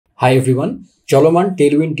Hi everyone, চলমান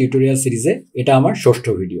Tailwind tutorial সিরিজে এটা আমার ষষ্ঠ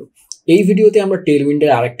ভিডিও। এই ভিডিওতে আমরা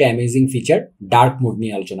টেলউইন্ডের আরেকটা অ্যামেজিং ফিচার ডার্ক মোড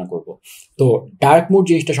নিয়ে আলোচনা করব। তো ডার্ক মোড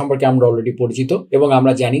জিনিসটা সম্পর্কে আমরা অলরেডি পরিচিত এবং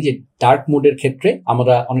আমরা জানি যে ডার্ক মোডের ক্ষেত্রে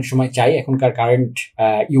আমরা অনেক সময় চাই, এখনকার কারেন্ট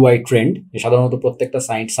ইউআই ট্রেন্ড সাধারণত প্রত্যেকটা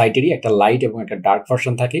সাইটেরই একটা লাইট এবং একটা ডার্ক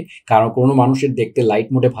ভার্সন থাকে। কারণ কোনো মানুষের দেখতে লাইট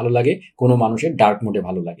মোডে ভালো লাগে, কোনো মানুষের ডার্ক মোডে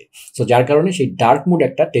ভালো লাগে। সো যার কারণে সেই ডার্ক মোড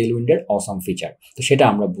একটা টেলউইন্ডের অসাম ফিচার। তো সেটা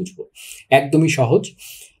আমরা বুঝবো, একদমই সহজ।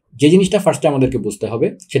 যে জিনিসটা ফার্স্টে আমাদেরকে বুঝতে হবে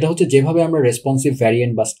সেটা হচ্ছে, যেভাবে আমরা রেসপন্সিভ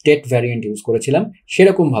ভ্যারিয়েন্ট বা স্টেট ভ্যারিয়েন্ট ইউজ করেছিলাম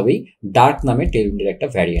সেরকমভাবেই ডার্ক নামে টেলউইন্ডের একটা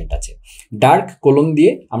ভ্যারিয়েন্ট আছে। ডার্ক কোলন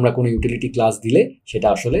দিয়ে আমরা কোনো ইউটিলিটি ক্লাস দিলে সেটা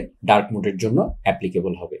আসলে ডার্ক মোডের জন্য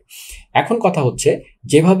অ্যাপ্লিকেবল হবে। এখন কথা হচ্ছে,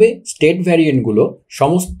 যেভাবে স্টেট ভ্যারিয়েন্টগুলো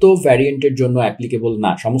সমস্ত ভ্যারিয়েন্টের জন্য অ্যাপ্লিকেবল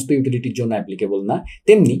না, সমস্ত ইউটিলিটির জন্য অ্যাপ্লিকেবল না,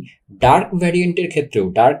 তেমনি ডার্ক ভ্যারিয়েন্টের ক্ষেত্রেও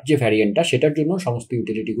ডার্ক যে ভ্যারিয়েন্টটা সেটার জন্য সমস্ত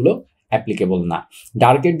ইউটিলিটিগুলো অ্যাপ্লিকেবল না।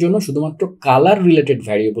 ডার্কের জন্য শুধুমাত্র কালার রিলেটেড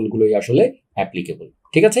ভ্যারিয়েবলগুলোই আসলে অ্যাপ্লিকেবল।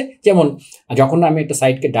 ঠিক আছে, যেমন যখন আমি একটা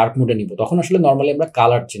সাইটকে ডার্ক মোডে নিব তখন আসলে নর্মালি আমরা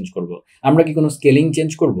কালার চেঞ্জ করব। আমরা কি কোনো স্কেলিং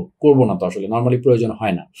চেঞ্জ করব না, তো আসলে নর্মালি প্রয়োজন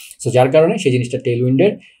হয় না। সো যার কারণে সেই জিনিসটা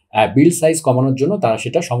টেলউইন্ডের বিল্ড সাইজ কমানোর জন্য তারা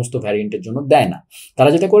সেটা সমস্ত ভ্যারিয়েন্টের জন্য দেয় না। তারা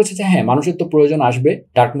যেটা করেছে যে হ্যাঁ, মানুষের তো প্রয়োজন আসবে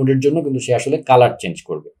ডার্ক মোডের জন্য, কিন্তু সে আসলে কালার চেঞ্জ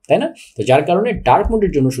করবে, তাই না? তো যার কারণে ডার্ক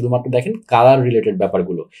মোডের জন্য শুধুমাত্র দেখেন কালার রিলেটেড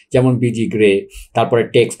ব্যাপারগুলো, যেমন বিজি গ্রে, তারপরে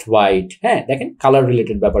টেক্সট হোয়াইট, হ্যাঁ দেখেন কালার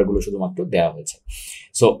রিলেটেড ব্যাপারগুলো শুধুমাত্র দেওয়া হয়েছে।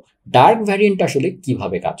 সো ডার্ক ভ্যারিয়েন্ট আসলে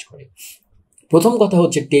কিভাবে কাজ করে? প্রথম কথা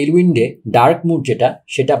হচ্ছে, টেলউইন্ডে ডার্ক মোড যেটা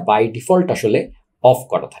সেটা বাই ডিফল্ট আসলে অফ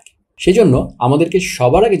করা থাকে। সেজন্য আমাদেরকে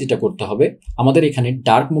সবার আগে যেটা করতে হবে, আমাদের এখানে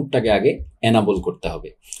ডার্ক মোডটাকে আগে এনাবল করতে হবে।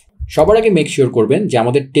 সবার আগে মেক শিওর করবেন যে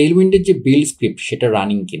আমাদের টেলউইন্ডের যে বিল্ড স্ক্রিপ্ট সেটা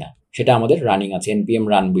রানিং কিনা, সেটা আমাদের রানিং আছে npm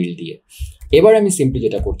run build দিয়ে। এবার আমি সিম্পলি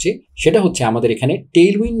যেটা করছি সেটা হচ্ছে, আমাদের এখানে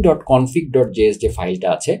tailwind.config.js যে ফাইলটা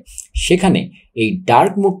আছে সেখানে এই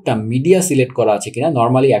ডার্ক মোডটা মিডিয়া সিলেক্ট করা আছে কিনা।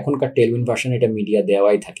 নর্মালি এখনকার টেলউইন্ড ভার্সনে এটা মিডিয়া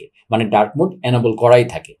দেওয়াই থাকে, মানে ডার্ক মোড এনাবল করাই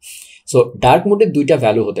থাকে। সো ডার্ক মোডের দুইটা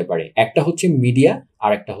ভ্যালু হতে পারে, একটা হচ্ছে মিডিয়া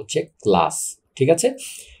আর একটা হচ্ছে ক্লাস। ঠিক আছে,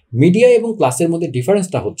 মিডিয়া এবং ক্লাসের মধ্যে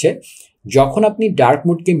ডিফারেন্সটা হচ্ছে, যখন আপনি ডার্ক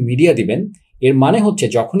মোডকে মিডিয়া দিবেন এর মানে হচ্ছে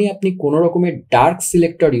যখনই আপনি কোনো রকমের ডার্ক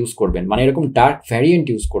সিলেক্টর ইউজ করবেন, মানে এরকম ডার্ক ভ্যারিয়েন্ট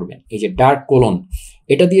ইউজ করবেন, এই যে ডার্ক কোলন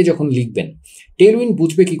এটা দিয়ে যখন লিখবেন, টেলউইন্ড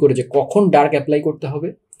বুঝবে কি করে যে কখন ডার্ক অ্যাপ্লাই করতে হবে?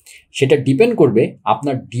 সেটা ডিপেন্ড করবে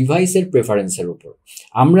আপনার ডিভাইসের প্রেফারেন্সের উপর।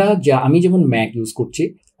 আমি যেমন ম্যাক ইউজ করছি,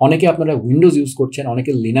 অনেকে আপনারা উইন্ডোজ ইউজ করছেন,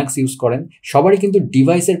 অনেকে লিনাক্স ইউজ করেন, সবারই কিন্তু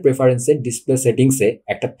ডিভাইসের প্রেফারেন্সের ডিসপ্লে সেটিংসে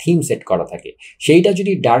একটা থিম সেট করা থাকে। সেইটা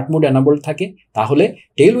যদি ডার্ক মোড এনাবল থাকে তাহলে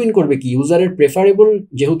টেলউইন্ড করবে কি, ইউজারের প্রেফারেবল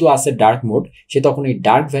যেহেতু আছে ডার্ক মোড, সে তখন এই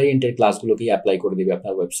ডার্ক ভ্যারিয়েন্টের ক্লাসগুলোকেই অ্যাপ্লাই করে দেবে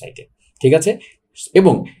আপনার ওয়েবসাইটে। ঠিক আছে,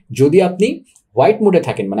 এবং যদি আপনি হোয়াইট মোডে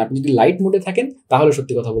থাকেন, মানে আপনি যদি লাইট মোডে থাকেন, তাহলে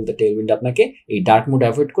সত্যি কথা বলতে টেলউইন্ড আপনাকে এই ডার্ক মোড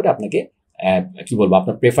অ্যাভয়েড করে আপনাকে কি বলবো,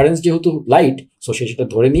 আপনার প্রেফারেন্স যেহেতু লাইট, সো সে সেটা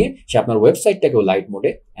ধরে নিয়ে সে আপনার ওয়েবসাইটটাকেও লাইট মোডে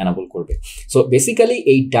এনাবল করবে। সো বেসিক্যালি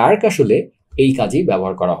এই ডার্ক আসলে এই কাজেই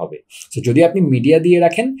ব্যবহার করা হবে। সো যদি আপনি মিডিয়া দিয়ে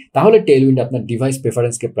রাখেন তাহলে টেলউইন্ড আপনার ডিভাইস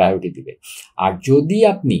প্রেফারেন্সকে প্রায়োরিটি দিবে। আর যদি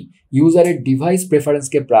আপনি ইউজারের ডিভাইস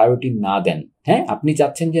প্রেফারেন্সকে প্রায়োরিটি না দেন, হ্যাঁ আপনি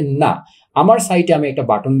চাচ্ছেন যে না, আমার সাইটে আমি একটা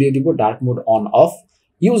বাটন দিয়ে দিব dark mode on of,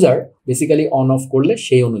 user basically on of করলে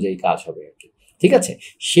সেই অনুযায়ী কাজ হবে আর কি। ঠিক আছে,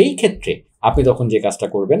 সেই ক্ষেত্রে আপনি তখন যে কাজটা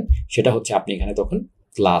করবেন সেটা হচ্ছে, আপনি এখানে তখন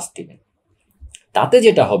ক্লাস দিবেন। তাতে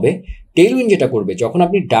যেটা হবে, টেলউইন্ড যেটা করবে, যখন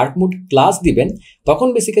আপনি ডার্ক মোড ক্লাস দিবেন তখন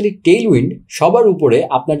বেসিক্যালি টেলউইন্ড সবার উপরে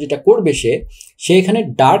আপনার যেটা করবে, সে এখানে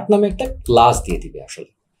ডার্ক নামে একটা ক্লাস দিয়ে দিবে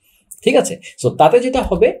আসলে। ঠিক আছে, সো তাতে যেটা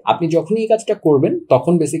হবে, আপনি যখনই এই কাজটা করবেন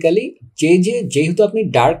তখন বেসিক্যালি যেহেতু আপনি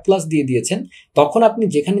ডার্ক ক্লাস দিয়ে দিয়েছেন, তখন আপনি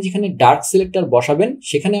যেখানে যেখানে ডার্ক সিলেক্টর বসাবেন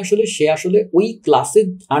সেখানে সে আসলে ওই ক্লাসের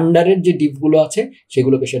আন্ডারের যে ডিপগুলো আছে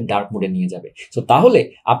সেগুলোকে সে ডার্ক মোডে নিয়ে যাবে। সো তাহলে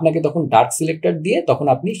আপনাকে তখন ডার্ক সিলেক্টর দিয়ে তখন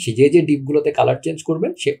আপনি যে ডিপগুলোতে কালার চেঞ্জ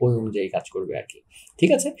করবেন সে ওই অনুযায়ী কাজ করবে আর কি।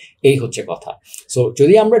 ঠিক আছে, এই হচ্ছে কথা। সো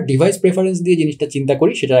যদি আমরা ডিভাইস প্রেফারেন্স দিয়ে জিনিসটা চিন্তা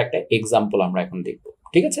করি, সেটার একটা এক্সাম্পল আমরা এখন দেখব।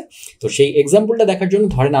 ঠিক আছে, তো সেই এক্সাম্পলটা দেখার জন্য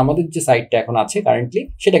ধরেন আমাদের যে সাইটটা এখন আছে কারেন্টলি,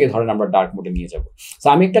 সেটাকে ধরেন আমরা ডার্ক মোডে নিয়ে যাব। সো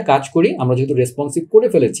আমি একটা কাজ করি, আমরা যেহেতু রেসপন্সিভ করে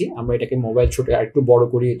ফেলেছি, আমরা এটাকে মোবাইল ছোট আর একটু বড়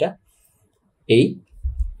করি, এটা এই।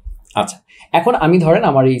 আচ্ছা, এখন আমি ধরেন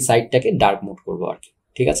আমার এই সাইটটাকে ডার্ক মোড করবো আর কি।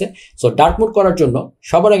 ঠিক আছে, সো ডার্ক মোড করার জন্য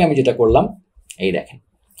সবার আগে আমি যেটা করলাম, এই দেখেন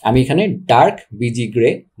আমি এখানে ডার্ক বিজি গ্রে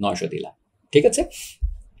 900 দিলাম। ঠিক আছে,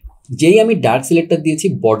 যেই আমি ডার্ক সিলেক্টর দিয়েছি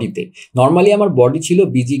বডিতে, নর্মালি আমার বডি ছিল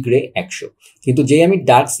বিজি গ্রে 100, কিন্তু যেই আমি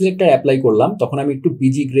ডার্ক সিলেক্টর অ্যাপ্লাই করলাম তখন আমি একটু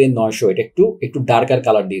বিজি গ্রে 900 এটা একটু ডার্কার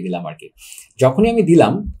কালার দিয়ে দিলাম আর কি। যখনই আমি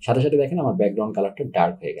দিলাম সাথে সাথে দেখেন আমার ব্যাকগ্রাউন্ড কালারটা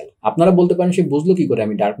ডার্ক হয়ে গেল। আপনারা বলতে পারেন সে বুঝলো কি করে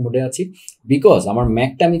আমি ডার্ক মোডে আছি? বিকজ আমার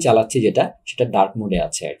ম্যাকটা আমি চালাচ্ছি সেটা ডার্ক মোডে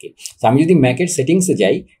আছে আর কি। তো আমি যদি ম্যাকের সেটিংসে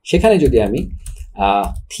যাই, সেখানে যদি আমি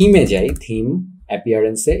থিমে যাই, থিম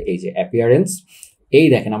অ্যাপিয়ারেন্সে, এই যে অ্যাপিয়ারেন্স, এই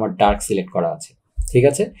দেখেন আমার ডার্ক সিলেক্ট করা আছে, ঠিক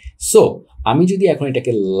আছে। সো আমি যদি এখন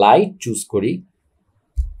এটাকে লাইট চুজ করি,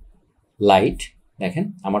 লাইট, দেখেন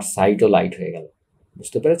আমার সাইটও লাইট হয়ে গেল,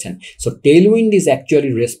 বুঝতে পেরেছেন। So টেইলউইন্ড is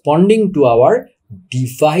actually responding to our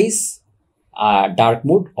device dark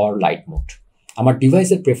mode or light mode. আমার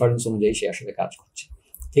ডিভাইসের প্রেফারেন্স অনুযায়ী সে আসলে কাজ করছে,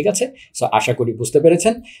 ঠিক আছে। সো আশা করি বুঝতে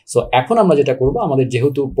পেরেছেন। সো এখন আমরা যেটা করব, আমাদের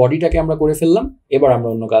যেহেতু বডিটাকে আমরা করে ফেললাম, এবার আমরা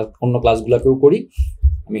অন্য ক্লাসগুলোকেও করি।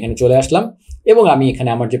 আমি এখানে চলে আসলাম এবং আমি এখানে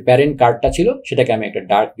আমার যে প্যারেন্ট কার্ডটা ছিল সেটাকে আমি একটা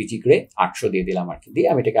ডার্ক বিজি গ্রে 800 দিয়ে দিলাম আর কি, দিয়ে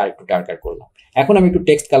আমি এটাকে আরেকটু ডার্কার করলাম। এখন আমি একটু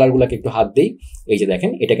টেক্সট কালারগুলোকে একটু হাত দিই, এই যে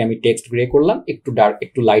দেখেন এটাকে আমি টেক্সট গ্রে করলাম, একটু ডার্ক,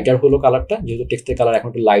 একটু লাইটার হলো কালারটা, যেহেতু টেক্সটের কালার এখন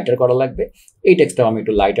একটু লাইটার করা লাগবে, এই টেক্সটটাও আমি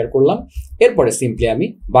একটু লাইটার করলাম। এরপরে সিম্পলি আমি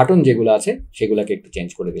বাটন যেগুলো আছে সেগুলোকে একটু চেঞ্জ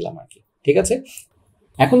করে দিলাম আর কি, ঠিক আছে।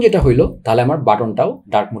 এখন যেটা হইলো, তাহলে আমার বাটনটাও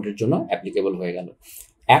ডার্ক মোডের জন্য অ্যাপ্লিকেবল হয়ে গেল।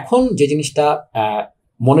 এখন যে জিনিসটা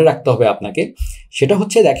মনে রাখতে হবে আপনাকে, সেটা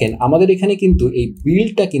হচ্ছে দেখেন আমাদের এখানে কিন্তু এই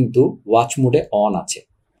বিল্ডটা কিন্তু ওয়াচ মোডে অন আছে,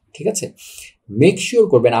 ঠিক আছে। মেক শিওর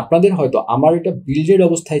করবেন, আপনাদের হয়তো আমার এটা বিল্ডের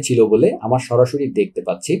অবস্থায় ছিল বলে আমার সরাসরি দেখতে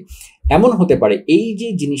পাচ্ছি, এমন হতে পারে এই যে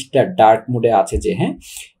জিনিসটা ডার্ক মোডে আছে যে, হ্যাঁ,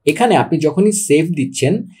 এখানে আপনি যখনই সেভ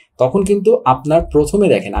দিচ্ছেন তখন কিন্তু আপনার প্রথমে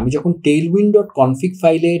দেখেন আমি যখন tailwind.config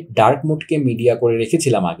ফাইলে ডার্ক মোডকে মিডিয়া করে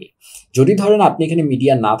রেখেছিলাম আগে, যদি ধরেন আপনি এখানে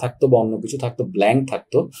মিডিয়া না থাকতো বা অন্য কিছু থাকতো, ব্ল্যাঙ্ক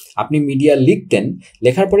থাকতো, আপনি মিডিয়া লিখতেন,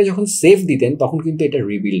 লেখার পরে যখন সেভ দিতেন তখন কিন্তু এটা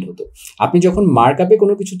রিবিল্ড হতো। আপনি যখন মার্কআপে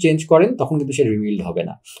কোনো কিছু চেঞ্জ করেন তখন কিন্তু সে রিবিল্ড হবে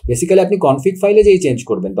না। বেসিক্যালি আপনি কনফিগ ফাইলে যেই চেঞ্জ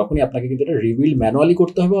করবেন তখনই আপনাকে কিন্তু এটা রিবিল্ড ম্যানুয়ালি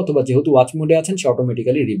করতে হবে, অথবা যেহেতু ওয়াচ মোডে আছেন সে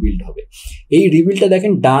অটোমেটিক্যালি রিবিল্ড হবে। এই রিবিল্ডটা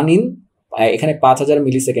দেখেন ডান ইন এখানে 5000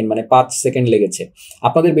 মিলি সেকেন্ড, মানে 5 সেকেন্ড লেগেছে,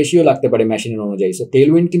 আপনাদের বেশিও লাগতে পারে মেশিনের অনুযায়ী। সো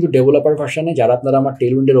টেইলউইন্ড কিন্তু ডেভেলপার ভার্সনে, যারা আপনারা আমার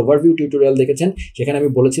টেইলউইন্ডের ওভারভিউ টিউটোরিয়াল দেখেছেন সেখানে আমি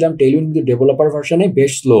বলেছিলাম টেইলউইন্ড কিন্তু ডেভেলপার ভার্সনে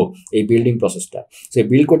বেশ স্লো এই বিল্ডিং প্রসেসটা, সো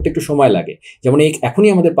বিল্ড করতে একটু সময় লাগে। যেমন এখনই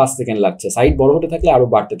আমাদের 5 সেকেন্ড লাগছে, সাইট বড় হতে থাকলে আরও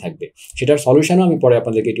বাড়তে থাকবে। সেটার সলিউশনও আমি পরে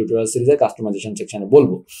আপনাদেরকে টিউটোরিয়াল সিরিজের কাস্টমাইজেশন সেকশনে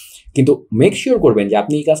বলবো। কিন্তু মেক শিওর করবেন যে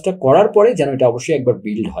আপনি এই কাজটা করার পরে যেন এটা অবশ্যই একবার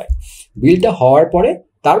বিল্ড হয়। বিল্ডটা হওয়ার পরে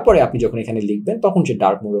তারপরে আপনি যখন এখানে লিখবেন তখন সে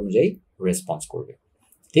ডার্ক মোড অনুযায়ী রেসপন্স করবে,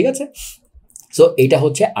 ঠিক আছে। সো এটা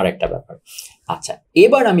হচ্ছে আরেকটা ব্যাপার। আচ্ছা,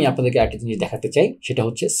 এবার আমি আপনাদেরকে একটা জিনিস দেখাতে চাই, সেটা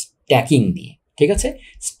হচ্ছে স্ট্যাকিং নিয়ে, ঠিক আছে।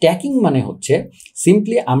 স্ট্যাকিং মানে হচ্ছে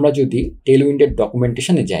সিম্পলি আমরা যদি টেইলউইন্ডের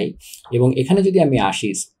ডকুমেন্টেশনে যাই এবং এখানে যদি আমি আসি,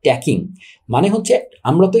 স্ট্যাকিং মানে হচ্ছে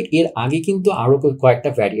আমরা তো এর আগে কিন্তু আরও কয়েকটা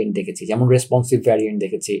ভ্যারিয়েন্ট দেখেছি, যেমন রেসপন্সিভ ভ্যারিয়েন্ট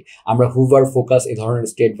দেখেছি, আমরা হুভার ফোকাস এ ধরনের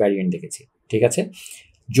স্টেট ভ্যারিয়েন্ট দেখেছি, ঠিক আছে।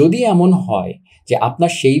 যদি এমন হয় যে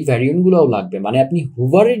আপনার সেই ভ্যারিয়েন্টগুলোও লাগবে, মানে আপনি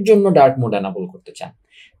হুভারের জন্য ডার্ক মোড অ্যানাবল করতে চান,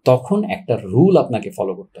 তখন একটা রুল আপনাকে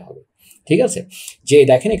ফলো করতে হবে, ঠিক আছে। যে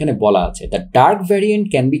দেখেন এখানে বলা আছে the dark variant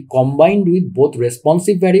can be combined with both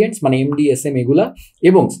responsive variants মানে এমডিএসএম এগুলা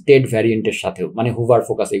এবং স্টেট ভ্যারিয়েন্টের সাথেও মানে হুভার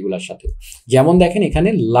ফোকাস এগুলার সাথেও। যেমন দেখেন এখানে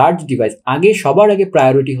লার্জ ডিভাইস সবার আগে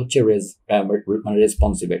প্রায়োরিটি হচ্ছে মানে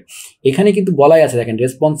রেসপন্সিভের। এখানে কিন্তু বলাই আছে দেখেন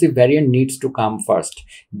responsive variant needs to come first,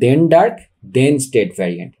 then dark, then state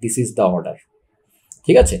variant, this is the order,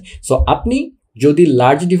 ঠিক আছে। সো আপনি যদি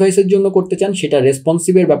লার্জ ডিভাইসের জন্য করতে চান সেটা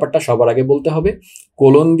রেসপন্সিভের ব্যাপারটা সবার আগে বলতে হবে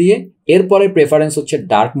কোলন দিয়ে, এরপরে প্রেফারেন্স হচ্ছে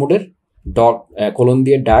ডার্ক মোডের, কোলন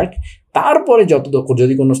দিয়ে ডার্ক, তারপরে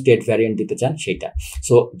যদি কোনো স্টেট ভ্যারিয়েন্ট দিতে চান সেটা।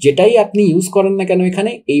 সো যেটাই আপনি ইউজ করেন না কেন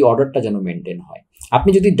এখানে এই অর্ডারটা যেন মেনটেন হয়। আপনি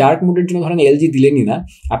যদি ডার্ক মোডের জন্য ধরেন এলজি দিলেনই না,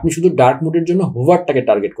 আপনি শুধু ডার্ক মোডের জন্য হুভারটাকে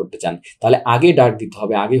টার্গেট করতে চান, তাহলে আগে ডার্ক দিতে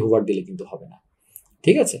হবে, আগে হুভার দিলে কিন্তু হবে না,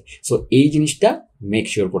 ঠিক আছে। সো এই জিনিসটা মেক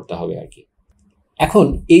শিওর করতে হবে আর কি। এখন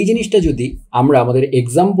এই জিনিসটা যদি আমরা আমাদের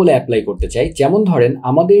এক্সাম্পলে অ্যাপ্লাই করতে চাই, যেমন ধরেন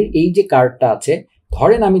আমাদের এই যে কার্ডটা আছে,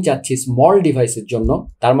 ধরেন আমি চাচ্ছি স্মল ডিভাইসের জন্য,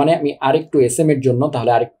 তার মানে আমি আরেকটু এসএম এর জন্য,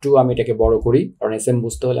 তাহলে আরেকটু আমি এটাকে বড় করি, কারণ এসএম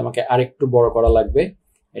বুঝতে হলে আমাকে আরেকটু বড় করা লাগবে,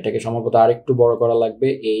 এটাকে সম্ভবত আরেকটু বড় করা লাগবে,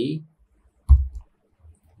 এই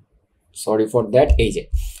সরি ফর দ্যাট, এই যে।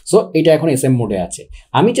 সো এটা এখন এসএম মোডে আছে,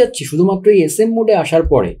 আমি চাচ্ছি শুধুমাত্র এই এসএম মোডে আসার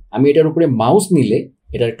পরে আমি এটার উপরে মাউস নিলে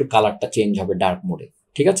এটার একটু কালারটা চেঞ্জ হবে ডার্ক মোডে,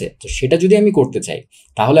 ঠিক আছে। তো সেটা যদি আমি করতে চাই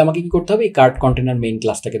তাহলে আমাকে কি করতে হবে, এই কার্ড কন্টেনার মেইন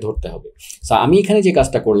ক্লাসটাকে ধরতে হবে। সো আমি এখানে যে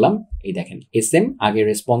কাজটা করলাম, এই দেখেন এসএম আগে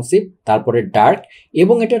রেসপন্সিভ, তারপরে ডার্ক,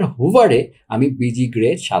 এবং এটার হুভারে আমি বিজি গ্রে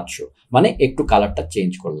 700, মানে একটু কালারটা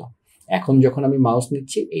চেঞ্জ করলাম। এখন যখন আমি মাউস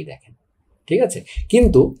নিচ্ছি এই দেখেন, ঠিক আছে।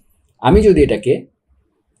 কিন্তু আমি যদি এটাকে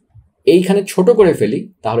এইখানে ছোট করে ফেলি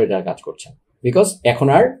তাহলে এটা আর কাজ করছে না, বিকজ এখন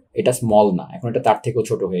আর এটা স্মল না, এখন এটা তার থেকেও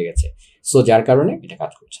ছোট হয়ে গেছে। সো যার কারণে এটা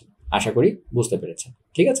কাজ করছে না। আশা করি বুঝতে পেরেছেন,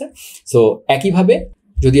 ঠিক আছে। সো একইভাবে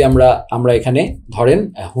যদি আমরা আমরা এখানে ধরেন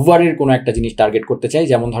হুভারের কোনো একটা জিনিস টার্গেট করতে চাই,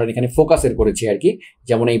 যেমন ধরেন এখানে ফোকাসের করেছি আর কি,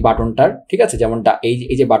 যেমন এই বাটনটার, ঠিক আছে, যেমন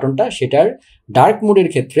এই যে বাটনটা সেটার ডার্ক মোডের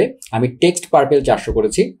ক্ষেত্রে আমি টেক্সট পার্পেল 400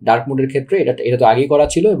 করেছি। ডার্ক মোডের ক্ষেত্রে এটা তো আগেই করা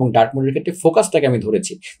ছিল, এবং ডার্ক মোডের ক্ষেত্রে ফোকাসটাকে আমি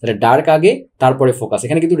ধরেছি, তাহলে ডার্ক আগে তারপরে ফোকাস।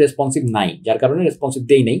 এখানে কিন্তু রেসপন্সিভ নাই, যার কারণে রেসপন্সিভ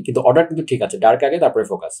দেই নেই, কিন্তু অর্ডার কিন্তু ঠিক আছে, ডার্ক আগে তারপরে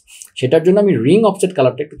ফোকাস। সেটার জন্য আমি রিং অফসেট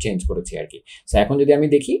কালারটা একটু চেঞ্জ করেছি আর কি। সো এখন যদি আমি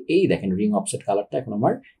দেখি, এই দেখেন রিং অফসেট কালারটা এখন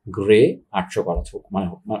আমার গ্রে 800 করা মানে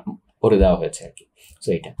করে দেওয়া হয়েছে আর কি। সো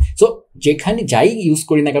এটা, সো যেখানে যাই ইউজ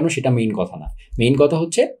করি না কেন সেটা মেইন কথা না, মেইন কথা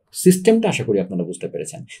হচ্ছে সিস্টেমটা। আশা করি আপনারা বুঝতে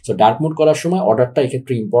পেরেছেন। সো ডার্ক মোড করার সময় অর্ডারটা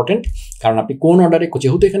এক্ষেত্রে ইম্পর্টেন্ট, কারণ আপনি কোন অর্ডারে,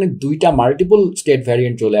 যেহেতু এখানে দুইটা মাল্টিপল স্টেট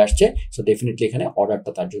ভ্যারিয়েন্ট চলে আসছে, সো ডেফিনেটলি এখানে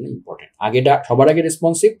অর্ডারটা তার জন্য ইম্পর্টেন্ট। আগে সবার আগে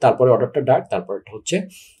রেসপন্সিভ, তারপরে অর্ডারটা ডার্ক, তারপরটা হচ্ছে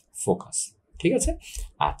ফোকাস। ঠিক আছে,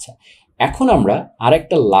 আচ্ছা এখন আমরা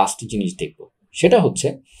আরেকটা লাস্ট জিনিস দেখব, সেটা হচ্ছে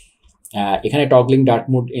এখানে টগলিং ডার্ক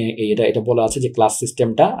মোড এটা বলা আছে যে ক্লাস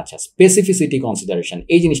সিস্টেমটা। আচ্ছা, স্পেসিফিসিটি কনসিডারেশন,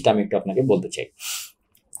 এই জিনিসটা আমি একটু আপনাকে বলতে চাই।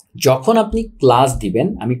 যখন আপনি ক্লাস দিবেন,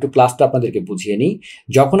 আমি একটু ক্লাসটা আপনাদেরকে বুঝিয়ে নিই।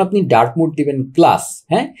 যখন আপনি ডার্ক মোড দিবেন ক্লাস,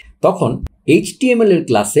 হ্যাঁ, তখন HTML এর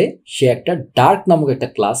ক্লাসে সে একটা ডার্ক নামক একটা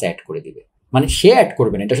ক্লাস অ্যাড করে দিবে। মানে সে অ্যাড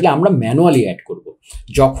করবে না, এটা আসলে আমরা ম্যানুয়ালি অ্যাড করব।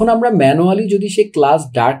 যখন আমরা ম্যানুয়ালি যদি সে ক্লাস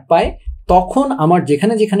ডার্ক পায়, তখন আমার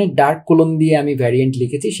যেখানে যেখানে ডার্ক কোলন দিয়ে আমি ভ্যারিয়েন্ট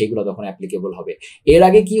লিখেছি সেগুলো তখন অ্যাপ্লিকেবল হবে। এর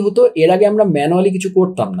আগে কি হতো, এর আগে আমরা ম্যানুয়ালি কিছু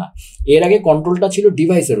করতাম না। এর আগে কন্ট্রোলটা ছিল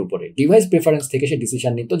ডিভাইসের উপরে, ডিভাইস প্রেফারেন্স থেকে সে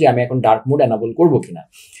ডিসিশন নিত যে আমি এখন ডার্ক মোড এনাবল করবো কিনা।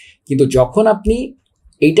 কিন্তু যখন আপনি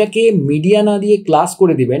এইটাকে মিডিয়া না দিয়ে ক্লাস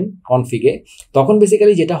করে দিবেন কনফিগে, তখন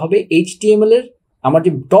বেসিক্যালি যেটা হবে, HTML এর আমার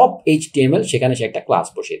যে টপ HTML সেখানে সে একটা ক্লাস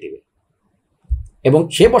বসিয়ে দিবে। এবং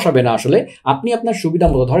সে বসাবে না, আসলে আপনি আপনার সুবিধা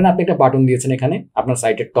মতো, ধরেন আপনি একটা বাটন দিয়েছেন এখানে আপনার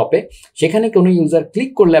সাইটের টপে, সেখানে কোনো ইউজার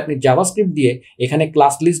ক্লিক করলে আপনি জাভাস্ক্রিপ্ট দিয়ে এখানে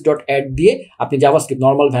ক্লাস লিস্ট ডট অ্যাড দিয়ে আপনি জাভাস্ক্রিপ্ট,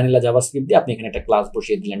 নর্মাল ভ্যানিলা জাভাস্ক্রিপ্ট দিয়ে আপনি এখানে একটা ক্লাস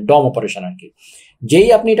বসিয়ে দিলেন, ডম অপারেশন আর কি। যেই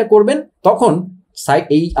আপনি এটা করবেন, তখন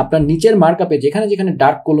এই আপনার নিচের মার্কআপে যেখানে যেখানে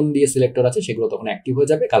ডার্ক কোলন দিয়ে সিলেক্টর আছে সেগুলো তখন অ্যাক্টিভ হয়ে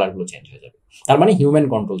যাবে, কালারগুলো চেঞ্জ হয়ে যাবে। তার মানে হিউম্যান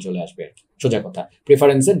কন্ট্রোল চলে আসবে আর কি, সোজা কথা।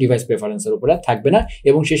 প্রেফারেন্সের, ডিভাইস প্রেফারেন্সের উপরে থাকবে না,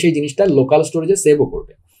 এবং সে সেই জিনিসটা লোকাল স্টোরেজে সেভও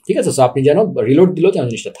করবে। ঠিক আছে, সো আপনি যেন রিলোড দিলেও যেন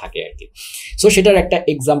জিনিসটা থাকে আর কি। সো সেটার একটা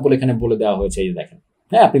এক্সাম্পল এখানে বলে দেওয়া হয়েছে, এই দেখেন।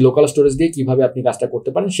 হ্যাঁ, আপনি লোকাল স্টোরেজ দিয়ে কিভাবে আপনি কাজটা করতে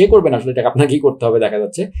পারেন, সে করবে না আসলে, এটা আপনাকেই করতে হবে, দেখা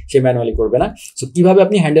যাচ্ছে সে ম্যানুয়ালি করবে না। সো কিভাবে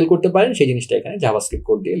আপনি হ্যান্ডেল করতে পারেন সেই জিনিসটা এখানে জাভাস্ক্রিপ্ট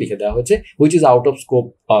কোড দিয়ে লিখে দেওয়া হয়েছে, which is out of scope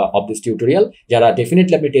of this tutorial. যারা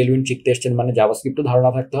ডেফিনেটলি আপনি টেইলউইন্ড শিখতে এসছেন মানে জাভাস্ক্রিপ্টও ধারণা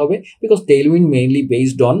থাকতে হবে, বিকজ টেইলউইন্ড মেইনলি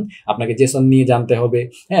বেসড অন, আপনাকে জেসন নিয়ে জানতে হবে।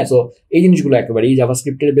 হ্যাঁ, সো এই জিনিসগুলো একেবারেই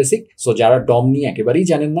জাভাস্ক্রিপ্টের বেসিক। সো যারা ডম নিয়ে একেবারেই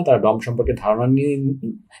জানেন না, তারা ডম সম্পর্কে ধারণা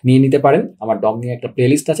নিয়ে নিতে পারেন। আমার ডম নিয়ে একটা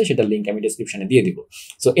প্লেলিস্ট আছে, সেটার লিঙ্ক আমি ডেসক্রিপশনে দিয়ে দিব।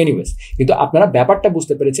 সো এনিওয়েজ, কিন্তু আপনারা ব্যাপারটা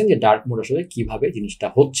বুঝতে পেরেছেন যে ডার্ক মোড আসলে কিভাবে জিনিসটা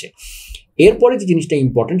হচ্ছে। এরপরে যে জিনিসটা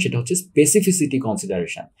ইম্পর্টেন্ট সেটা হচ্ছে specificity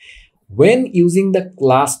consideration when using the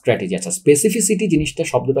class strategy। আচ্ছা, স্পেসিফিসিটি জিনিসটা,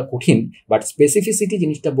 শব্দটা কঠিন, বাট স্পেসিফিসিটি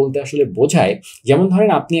জিনিসটা বলতে আসলে বোঝায়, যেমন ধরেন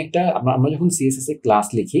আপনি একটা, আমরা যখন CSS এ ক্লাস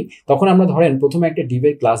লিখি, তখন আমরা ধরেন প্রথমে একটা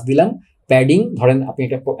ডিভের ক্লাস দিলাম, প্যাডিং, ধরেন আপনি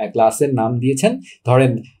একটা ক্লাসের নাম দিয়েছেন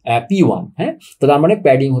ধরেন P1, হ্যাঁ, তো তার মানে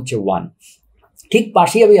প্যাডিং হচ্ছে 1। ঠিক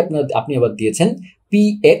পাশেই আপনি আবার দিয়েছেন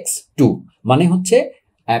PX2, মানে হচ্ছে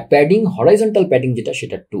প্যাডিং, হরাইজন্টাল প্যাডিং যেটা,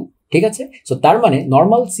 সেটা 2। ঠিক আছে, সো তার মানে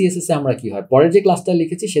নর্মাল CSS এ আমরা কি হয়, পরের যে ক্লাসটা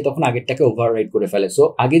লিখেছি সে তখন আগেরটাকে ওভাররাইড করে ফেলে। সো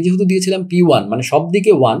আগে যেহেতু দিয়েছিলাম P1 মানে সব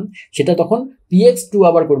দিকে 1, সেটা তখন PX2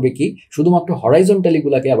 আবার করবে কি, শুধুমাত্র হরাইজন্টালি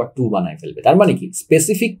গুলাকে আবার 2 বানায় ফেলবে। তার মানে কি,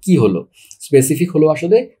 স্পেসিফিক কি হলো, স্পেসিফিক হলো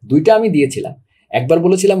আসলে দুইটা আমি দিয়েছিলাম, একবার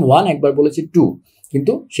বলেছিলাম 1, একবার বলেছি 2,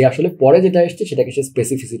 কিন্তু সে আসলে পরে যেটা এসছে সেটাকে সে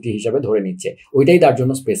স্পেসিফিসিটি হিসাবে ধরে নিচ্ছে, ওইটাই তার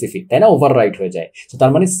জন্য স্পেসিফিক, তাই না, ওভাররাইট হয়ে যায়। তো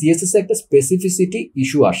তার মানে CSS এ একটা স্পেসিফিসিটি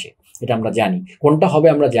ইস্যু আসে, এটা আমরা জানি, কোনটা হবে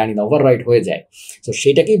আমরা জানি না, ওভাররাইট হয়ে যায়। সো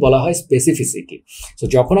সেটাকেই বলা হয় স্পেসিফিসিটি। সো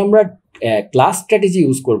যখন আমরা ক্লাস স্ট্র্যাটেজি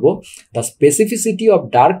ইউজ করব, the specificity of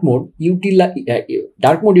dark mode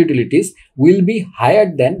utilities will be higher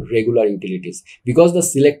than regular utilities because the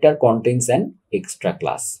selector contains an extra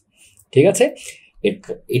class. ঠিক আছে,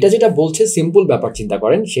 এটা যেটা বলছে, সিম্পল ব্যাপার চিন্তা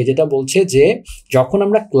করেন, সে যেটা বলছে যে যখন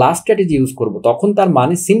আমরা ক্লাস স্ট্র্যাটেজি ইউজ করব, তখন তার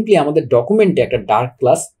মানে সিম্পলি আমাদের ডকুমেন্টে একটা ডার্ক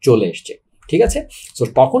ক্লাস চলে এসছে। ঠিক আছে, সো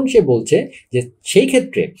তখন সে বলছে যে সেই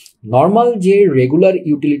ক্ষেত্রে নর্মাল যে রেগুলার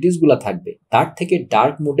ইউটিলিটিসগুলো থাকবে তার থেকে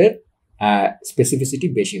ডার্ক মোডের স্পেসিফিসিটি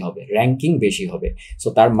বেশি হবে, র্যাঙ্কিং বেশি হবে। সো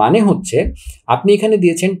তার মানে হচ্ছে আপনি এখানে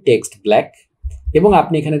দিয়েছেন টেক্সট ব্ল্যাক এবং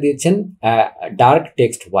আপনি এখানে দিয়েছেন ডার্ক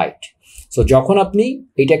টেক্সট হোয়াইট। সো যখন আপনি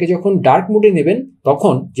এটাকে যখন ডার্ক মোডে নেবেন,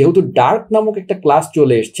 তখন যেহেতু ডার্ক নামক একটা ক্লাস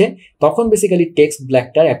চলে এসছে, তখন বেসিক্যালি টেক্সট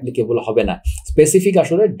ব্ল্যাকটার অ্যাপ্লিকেবল হবে না, স্পেসিফিক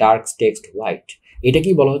আসলে ডার্ক টেক্সট হোয়াইট। এটা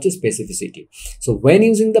কি বলা হচ্ছে specificity. So when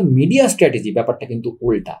using the media strategy, ব্যাপারটা কিন্তু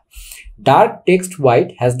উল্টা, dark text white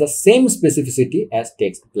has the same specificity as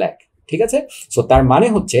text black. ঠিক আছে? সো তার মানে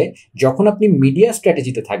হচ্ছে যখন আপনি মিডিয়া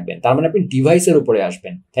স্ট্র্যাটেজিতে থাকবেন, তার মানে আপনি ডিভাইসের উপরে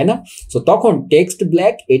আসবেন, তাই না? সো তখন টেক্সট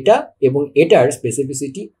ব্ল্যাক এটা এবং এটার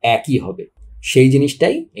স্পেসিফিসিটি একই হবে, সেই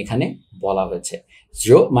জিনিসটাই এখানে বলা হয়েছে।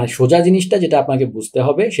 মানে সোজা জিনিসটা যেটা আপনাকে বুঝতে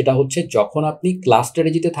হবে সেটা হচ্ছে যখন আপনি ক্লাস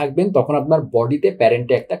স্ট্র্যাটেজিতে থাকবেন তখন আপনার বডিতে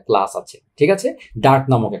প্যারেন্টে একটা ক্লাস আছে, ঠিক আছে, ডার্ক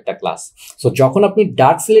নামক একটা ক্লাস। সো যখন আপনি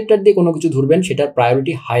ডার্ক সিলেক্টর দিয়ে কোনো কিছু ধরবেন সেটার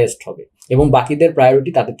প্রায়োরিটি হাইয়েস্ট হবে এবং বাকিদের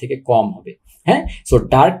প্রায়োরিটি তাদের থেকে কম হবে। হ্যাঁ, সো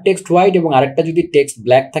ডার্ক টেক্সট হোয়াইট এবং আরেকটা যদি টেক্সট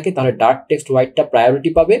ব্ল্যাক থাকে তাহলে ডার্ক টেক্সট হোয়াইটটা প্রায়োরিটি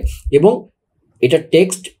পাবে এবং এটা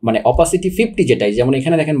টেক্সট মানে অপাসিটি 50 যেটাই, যেমন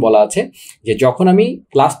এখানে দেখেন বলা আছে যে যখন আমি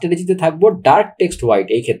ক্লাস স্ট্র্যাটেজিতে থাকবো ডার্ক টেক্সট হোয়াইট,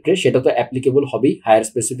 এই ক্ষেত্রে সেটা তো অ্যাপ্লিকেবল হবেই higher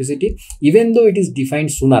specificity even though it is defined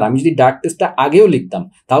সুনার। আমি যদি ডার্ক টেক্সটটা আগেও লিখতাম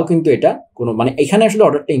তাও কিন্তু এটা কোনো মানে এখানে আসলে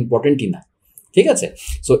অর্ডারটা ইম্পর্টেন্টই না, ঠিক আছে?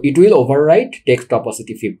 So it will overwrite text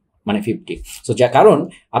opacity 50। So যা কারণ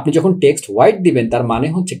আপনি যখন টেক্সট হোয়াইট দিবেন তার মানে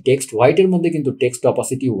হচ্ছে টেক্সট হোয়াইটের মধ্যে কিন্তু টেক্সট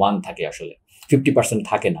অপাসিটি 1 থাকে, আসলে 50%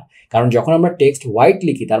 থাকে না। কারণ যখন আমরা টেক্সট হোয়াইট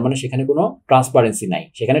লিখি তার মানে সেখানে কোনো ট্রান্সপারেন্সি নাই,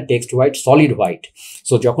 সেখানে text white solid white.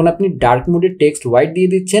 So যখন আপনি ডার্ক মোডে টেক্সট হোয়াইট দিয়ে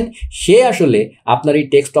দিচ্ছেন সে আসলে আপনার এই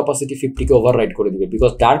টেক্সট অপাসিটি 50-কে ওভাররাইট করে দিবে,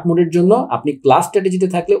 বিকজ ডার্ক মোডের জন্য আপনি ক্লাস স্ট্র্যাটেজিতে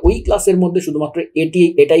থাকলে ওই ক্লাসের মধ্যে শুধুমাত্র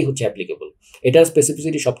এটাই হচ্ছে অ্যাপ্লিকেবল, এটার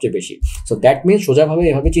স্পেসিফিসিটি সবচেয়ে বেশি। সো দ্যাট মিনস সোজাভাবে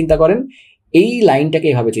এভাবে চিন্তা করেন, এই লাইনটাকে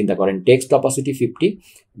এভাবে চিন্তা করেন, text opacity 50,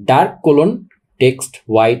 dark colon text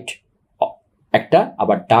white একটা,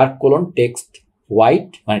 আবার ডার্ক কোলন টেক্সট হোয়াইট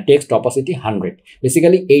মানে টেক্সট অপাসিটি 100।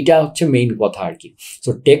 বেসিক্যালি এইটা হচ্ছে মেইন কথা আর কি। সো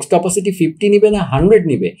টেক্সট অপাসিটি 50 নিবে না 100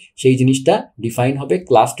 নিবে সেই জিনিসটা ডিফাইন হবে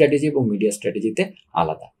ক্লাস স্ট্র্যাটেজি এবং মিডিয়া স্ট্র্যাটেজিতে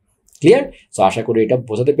আলাদা। ক্লিয়ার? সো আশা করি এটা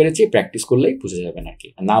বোঝাতে পেরেছি, প্র্যাকটিস করলেই বুঝে যাবেন আর কি।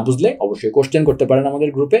 না বুঝলে অবশ্যই কোশ্চেন করতে পারেন আমাদের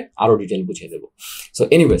গ্রুপে, আরও ডিটেল বুঝিয়ে দেবো। সো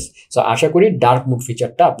এনিওয়েজ, সো আশা করি ডার্ক মুড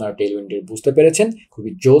ফিচারটা আপনারা টেইলউইন্ডের বুঝতে পেরেছেন,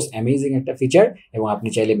 খুবই জোস অ্যামেজিং একটা ফিচার এবং আপনি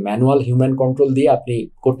চাইলে ম্যানুয়াল হিউম্যান কন্ট্রোল দিয়ে আপনি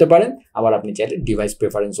করতে পারেন, আবার আপনি চাইলে ডিভাইস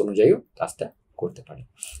প্রেফারেন্স অনুযায়ীও কাজটা করতে পারেন।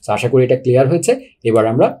 সো আশা করি এটা ক্লিয়ার হয়েছে। এবার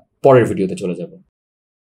আমরা পরের ভিডিওতে চলে যাব।